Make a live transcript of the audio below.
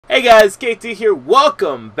Hey guys, KT here.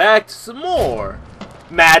 Welcome back to some more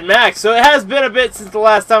Mad Max. So it has been a bit since the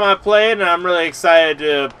last time I played, and I'm really excited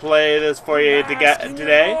to play this for you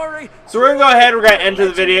today. So we're gonna go ahead. We're gonna enter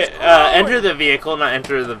the video, enter the vehicle, not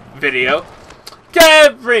enter the video.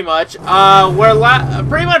 Okay, pretty much.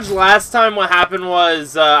 Pretty much last time what happened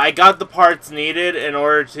was I got the parts needed in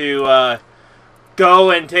order to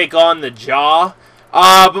go and take on the jaw.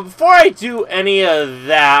 But before I do any of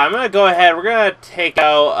that, I'm going to go ahead. We're going to take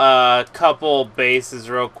out a couple bases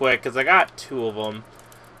real quick, because I got two of them.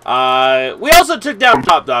 We also took down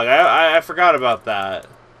Top Dog. I forgot about that.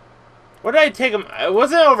 Where did I take him?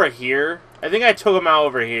 Wasn't it over here? I think I took him out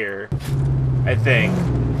over here. I think.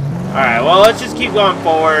 Alright, well, let's just keep going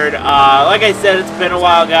forward. Like I said, it's been a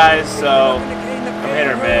while, guys, so I'm hit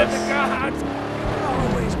or miss.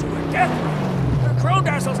 Always do a death run. The Crow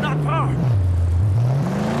Castle's not far.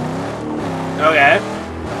 Okay.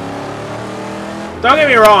 Don't get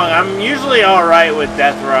me wrong, I'm usually alright with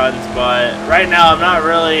death runs, but right now I'm not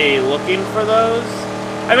really looking for those.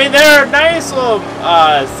 I mean, they're a nice little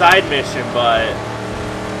side mission, but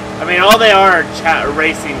I mean, all they are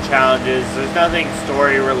racing challenges. There's nothing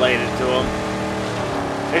story related to them.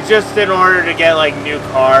 It's just in order to get like new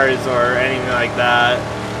cars or anything like that,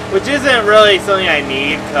 which isn't really something I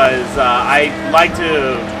need, because I like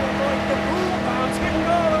to...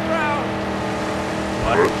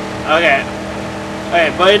 Okay.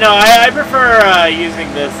 Okay, but you know, I prefer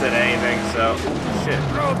using this than anything, so... Shit.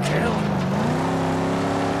 Roadkill.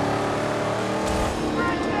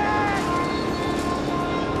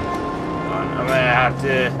 I'm gonna have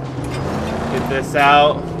to get this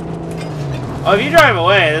out. Oh, if you drive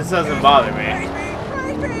away, this doesn't bother me.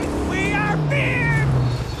 We are big.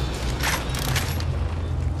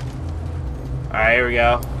 Alright, here we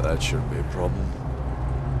go. That shouldn't be a problem.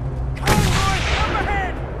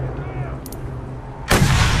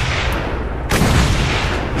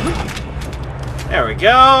 There we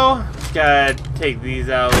go. Just gotta take these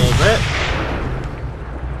out a little bit.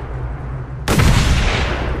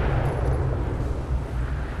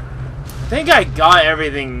 I think I got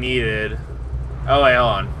everything needed. Oh, wait, hold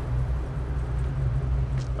on.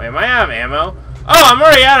 Wait, am I out of ammo? Oh, I'm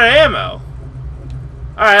already out of ammo.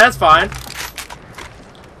 Alright, that's fine.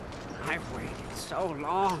 I've waited so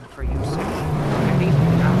long for you, sir.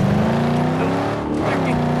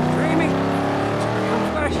 Dreaming.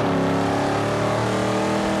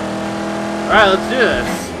 Alright, let's do this.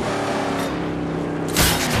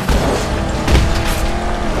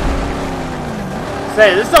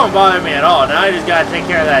 Say, this don't bother me at all. Now I just gotta take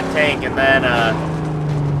care of that tank, and then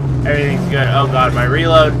everything's good. Oh god, my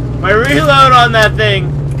reload on that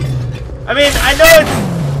thing. I mean, I know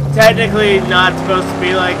it's technically not supposed to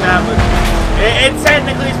be like that, but it's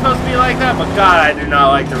technically supposed to be like that, but god, I do not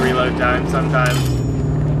like the reload time sometimes.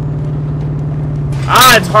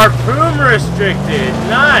 Ah, it's harpoon restricted.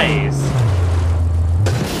 Nice.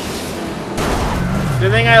 Good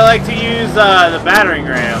thing I like to use the battering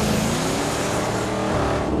ram.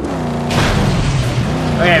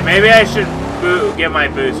 Okay, maybe I should get my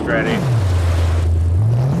boost ready.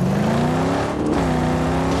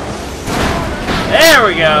 There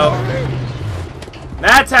we go.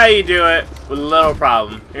 That's how you do it with a little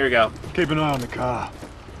problem. Here we go. Keep an eye on the car.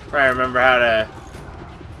 Try to remember how to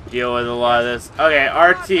deal with a lot of this. Okay,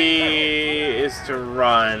 RT is to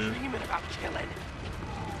run.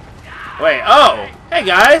 Wait, oh! Hey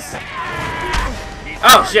guys!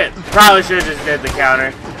 Oh shit, probably should have just did the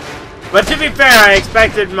counter. But to be fair, I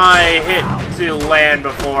expected my hit to land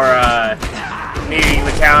before needing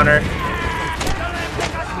the counter.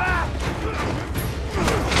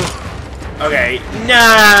 Okay,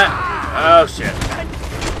 nah! Oh shit.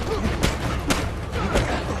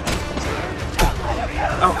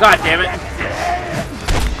 Oh god damn it.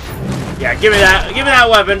 Yeah, give me that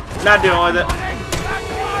weapon. Not dealing with it.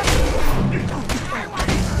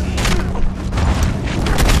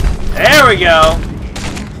 There we go.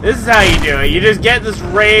 This is how you do it. You just get this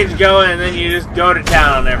rage going, and then you just go to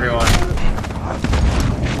town on everyone.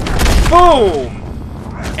 Boom!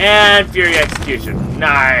 And Fury Execution.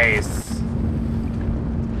 Nice.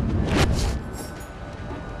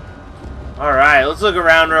 Alright, let's look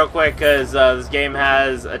around real quick, because this game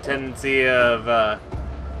has a tendency of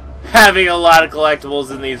having a lot of collectibles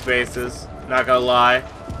in these bases. Not gonna lie.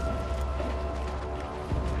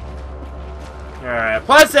 Alright,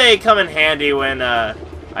 plus they come in handy when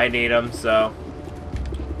I need them, so.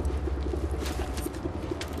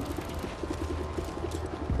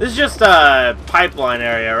 This is just a pipeline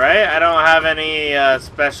area, right? I don't have any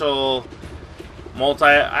special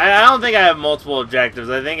I don't think I have multiple objectives.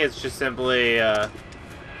 I think it's just simply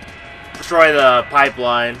destroy the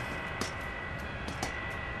pipeline.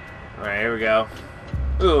 Alright, here we go.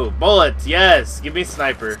 Ooh, bullets, yes! Give me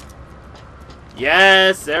sniper.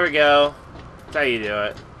 Yes, there we go. That's how you do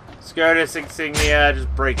it. Scrotus insignia, just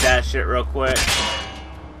break that shit real quick.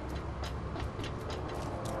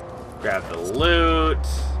 Grab the loot.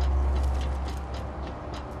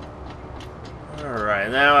 Alright,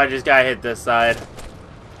 now I just gotta hit this side.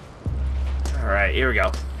 Alright, here we go.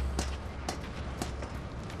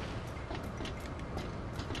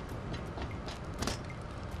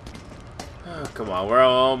 Oh, come on, we're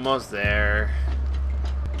almost there.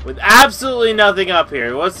 With absolutely nothing up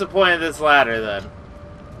here. What's the point of this ladder then?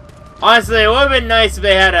 Honestly, it would have been nice if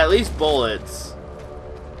they had at least bullets.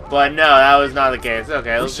 But no, that was not the case.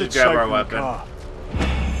 Okay, let's just grab our weapon.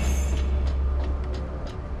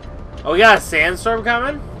 Oh, we got a sandstorm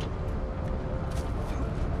coming?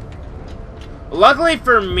 Luckily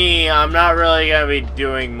for me, I'm not really going to be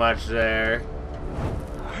doing much there.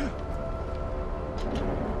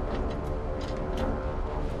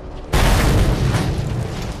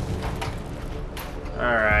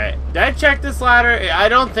 Alright. Did I check this ladder? I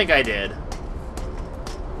don't think I did.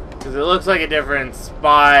 Because it looks like a different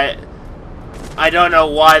spot. I don't know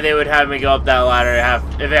why they would have me go up that ladder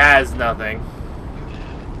if it has nothing.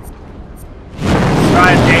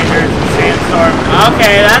 Drive dangers, sandstorm.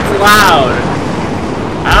 Okay, that's loud.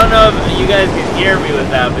 I don't know if you guys can hear me with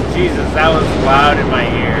that, but Jesus, that was loud in my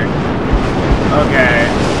ear. Okay.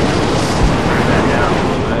 Turn that down a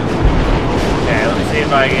little bit. Okay, let's see if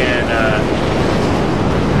I can,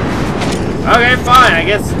 okay, fine. I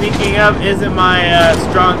guess sneaking up isn't my,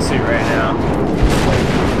 strong suit right now.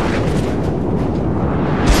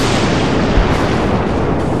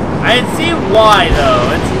 I can see why,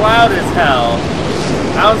 though. It's loud as hell.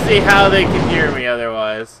 I don't see how they can hear me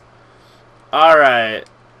otherwise. Alright.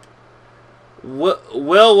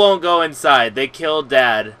 Will won't go inside. They killed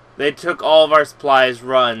Dad. They took all of our supplies.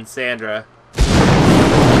 Run, Sandra.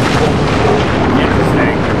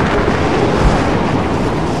 Interesting.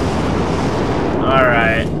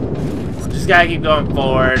 Alright. Just gotta keep going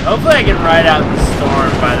forward. Hopefully I can ride out the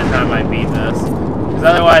storm by the time I beat this. Because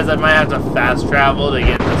otherwise I might have to fast travel to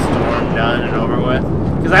get the storm done and over with.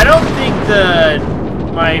 Because I don't think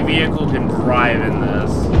my vehicle can drive in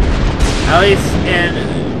this. At least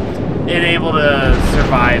in able to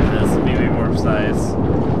survive this, to be more precise.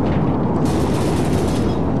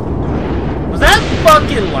 Was that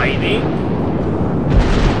fucking lightning? I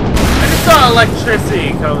just saw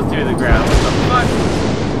electricity coming through the ground. What the fuck?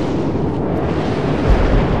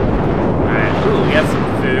 Alright, ooh, we got some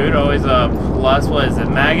food. Always a plus. What is it,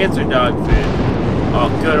 maggots or dog food? Oh,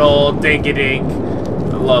 good old Dinki-Di. I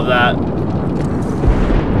love that.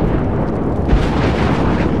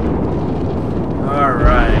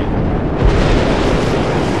 Alright.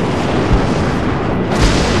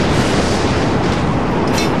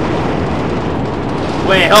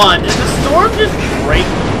 Wait, hold on. Did the storm just break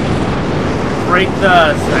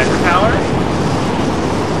the sniper tower?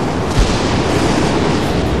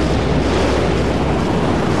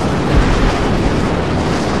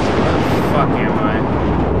 Where the fuck am I? I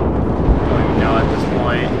don't even know at this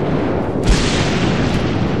point.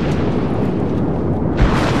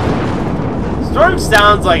 Storm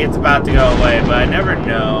sounds like it's about to go away, but I never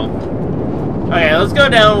know. Okay, let's go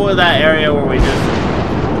down with that area where we just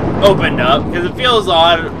opened up, because it feels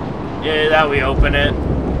odd that we open it.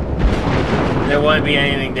 There wouldn't be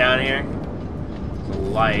anything down here. It's a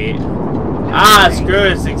light. Ah,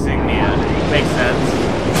 Scrotus insignia. Makes sense.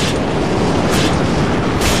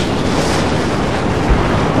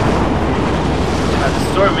 The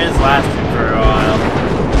storm is lasting for a while.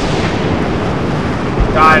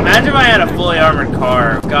 God, imagine if I had a fully armored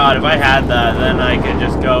car. God, if I had that, then I could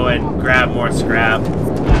just go and grab more scrap.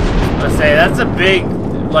 Let's say that's a big,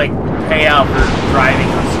 like, payout for driving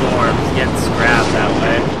the storms, getting scrap that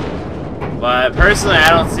way. But personally, I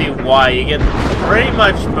don't see why. You get pretty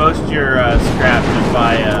much most of your scrap just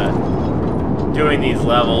by doing these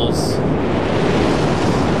levels.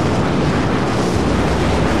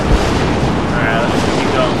 Alright, let's just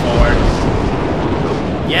keep going forward.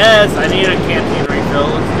 Yes, I need a canteen refill.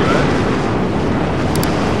 Let's do it.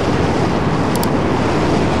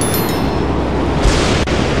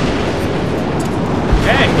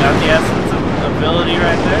 Okay, got the essence of ability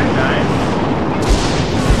right there. Nice.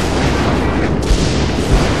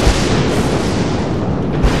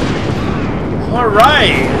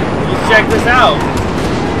 Alright, let's check this out.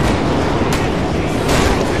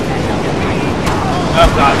 Oh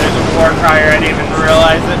god, there's a war crier. I didn't even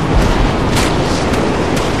realize it.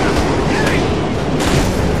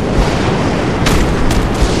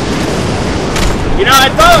 You know,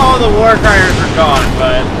 I thought all the war criers were gone,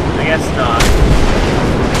 but I guess not.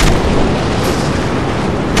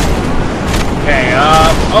 Okay,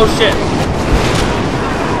 oh shit.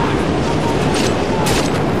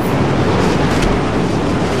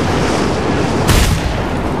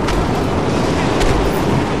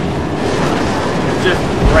 Just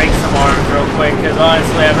break some arms real quick, because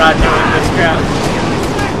honestly, I'm not doing this crap.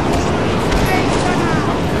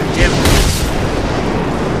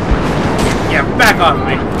 Yeah, back off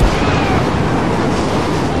me.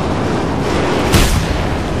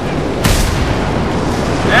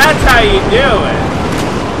 That's how you do it.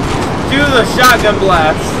 Do the shotgun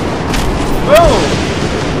blast. Boom.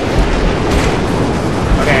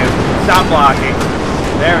 Okay, stop blocking.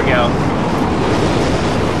 There we go.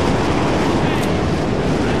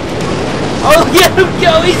 Oh, look at him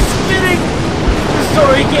go! He's spinning! The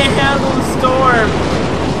storm, he can't handle the storm!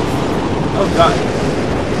 Oh god.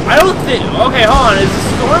 I don't think... Okay, hold on. Is the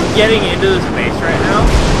storm getting into this base right now?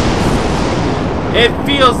 It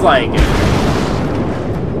feels like it.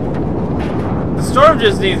 The storm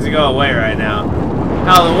just needs to go away right now.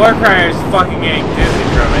 Hell, the war crier is fucking getting dizzy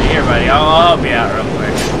from it. Here, buddy. I'll help you out real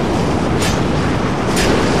quick.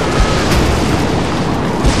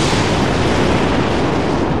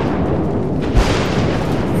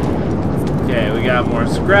 Okay, we got more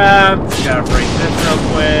scrap. We gotta break this real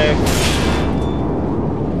quick.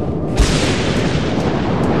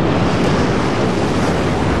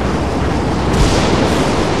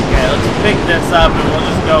 Okay, let's pick this up and we'll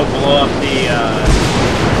just go blow up the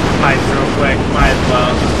pipes real quick. Might as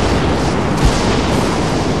well.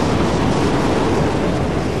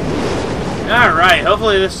 Alright,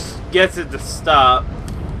 hopefully this gets it to stop.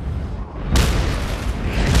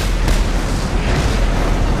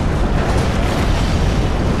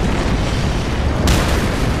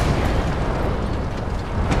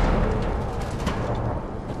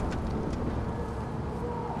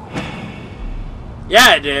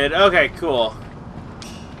 Yeah, it did. Okay, cool.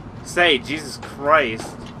 Say, Jesus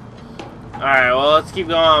Christ. Alright, well, let's keep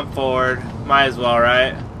going forward. Might as well,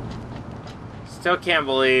 right? Still can't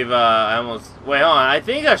believe, I almost... Wait, hold on. I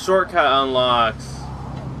think a shortcut unlocks.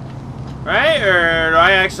 Right? Or do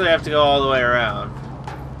I actually have to go all the way around?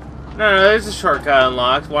 No, there's a shortcut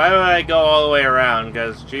unlocked. Why would I go all the way around?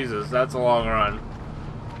 Because, Jesus, that's a long run.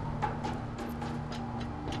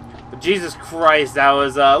 Jesus Christ, that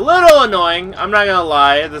was a little annoying. I'm not gonna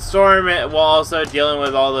lie. The storm, while also dealing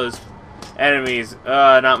with all those enemies,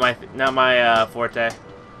 not my forte.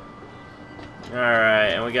 All right,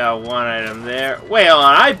 and we got one item there. Wait, hold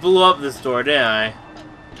on. I blew up this door, didn't I?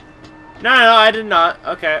 No, I did not.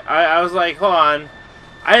 Okay, I was like, hold on.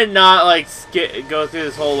 I did not like go through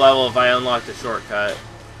this whole level if I unlocked a shortcut.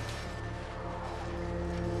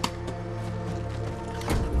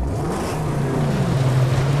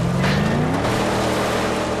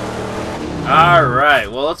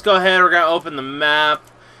 Alright, well let's go ahead, we're gonna open the map.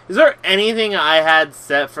 Is there anything I had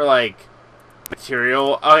set for like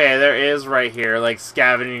material? Okay, there is right here, like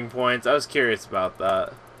scavenging points. I was curious about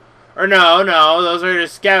that. Or no, those are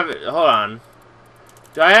just hold on.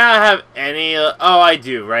 Do I not have any? Oh, I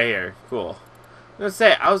do, right here. Cool. I was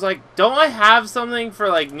gonna say, I was like, don't I have something for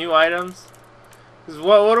like new items? Because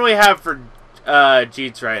what do we have for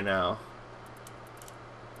Jeets right now?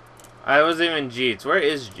 I wasn't even Jeets. Where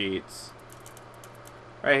is Jeets?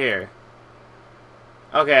 Right here.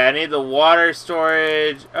 Okay, I need the water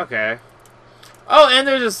storage. Okay. Oh, and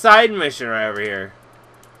there's a side mission right over here.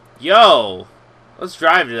 Yo! Let's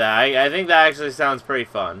drive to that. I think that actually sounds pretty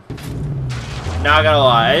fun. Not gonna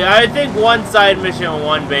lie. I think one side mission on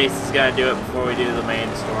one base is gonna do it before we do the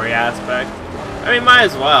main story aspect. I mean, might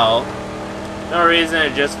as well. No reason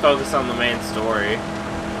to just focus on the main story.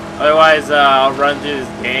 Otherwise, I'll run through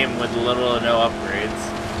this game with little to no upgrades.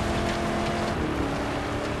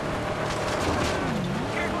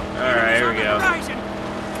 Alright, here we go.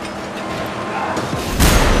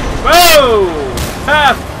 Whoa!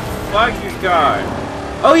 Ha! Fuck your car.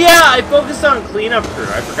 Oh yeah, I focused on cleanup crew.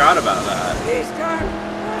 I forgot about that. This car,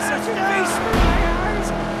 such a face for my eyes.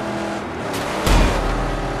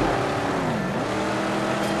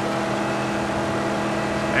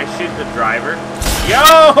 Can I shoot the driver? Yo!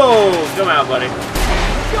 Come out, buddy.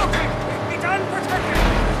 Be done protected.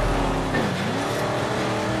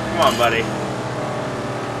 Come on, buddy.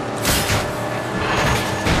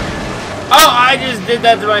 Oh, I just did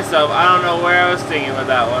that to myself. I don't know where I was thinking with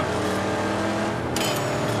that one.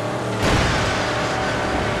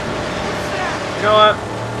 You know what?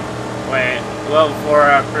 Wait, level 4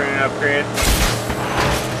 upgrade.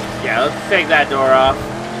 Yeah, let's take that door off.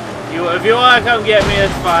 If you want to come get me,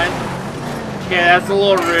 that's fine. Okay, that's a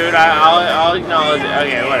little rude. I'll acknowledge it.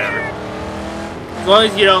 Okay, whatever. As long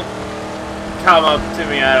as you don't come up to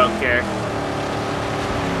me, I don't care.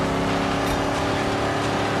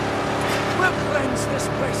 We'll cleanse this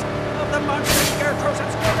place of the monster scarecrows and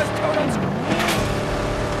Scabrous totems.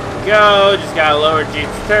 Go. Just gotta lower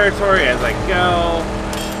Jeep's territory as I go.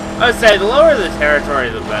 I would say the lower the territory,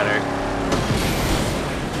 the better.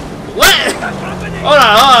 What? Hold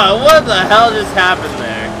on. What the hell just happened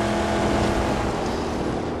there?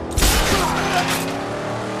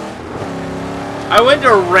 I went to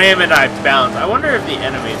ram and I bounced. I wonder if the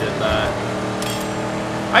enemy did that.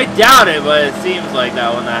 I doubt it, but it seems like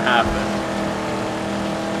that when that happened.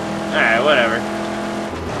 Alright, whatever.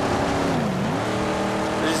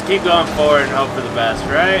 Just keep going forward and hope for the best,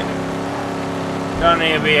 right? Don't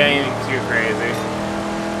need to be anything too crazy.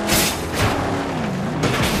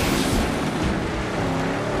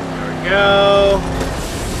 There we go.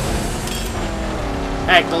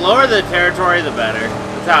 Heck, the lower the territory, the better.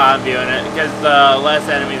 That's how I'm viewing it, because the less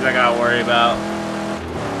enemies I gotta worry about.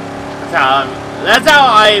 That's how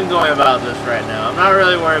I am going about this right now. I'm not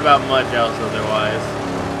really worried about much else otherwise.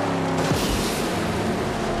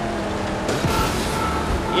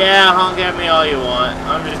 Yeah, honk at me all you want.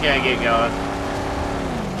 I'm just gonna get going.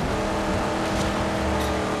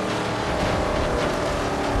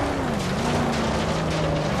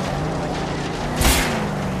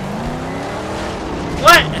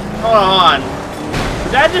 What? Hold on.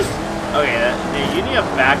 That just... Okay, you need a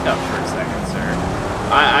backup for a second, sir.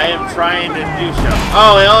 I am trying to do so.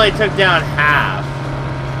 Oh, it only took down half.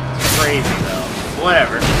 It's crazy, though.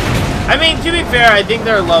 Whatever. I mean, to be fair, I think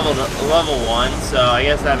they're level 1, so I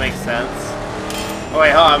guess that makes sense. Oh,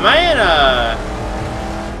 wait, hold on. Am I in a...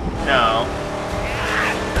 No.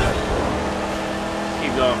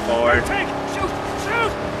 Keep going forward.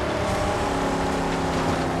 Shoot!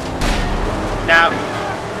 Now...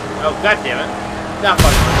 Oh, goddammit. Not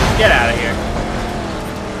fucking. Get out of here.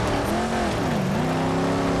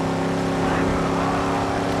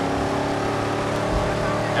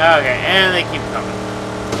 Okay, and they keep coming.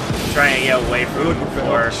 Trying to get away from them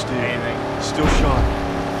before anything. Still shot.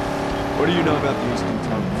 What do you know about the Eastern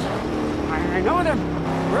Totems? I know them.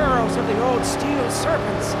 Burrows of the old steel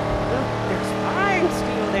serpents. There's fine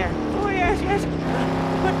steel there. Oh, yes.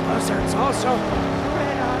 But buzzards also.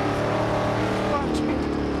 Red eyes. Watching.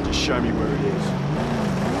 Just show me where it is.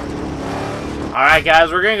 Alright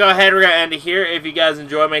guys, we're going to go ahead, we're going to end it here. If you guys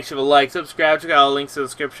enjoy, make sure to like, subscribe, check out all the links in the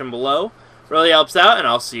description below. Really helps out, and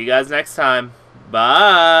I'll see you guys next time.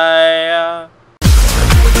 Bye!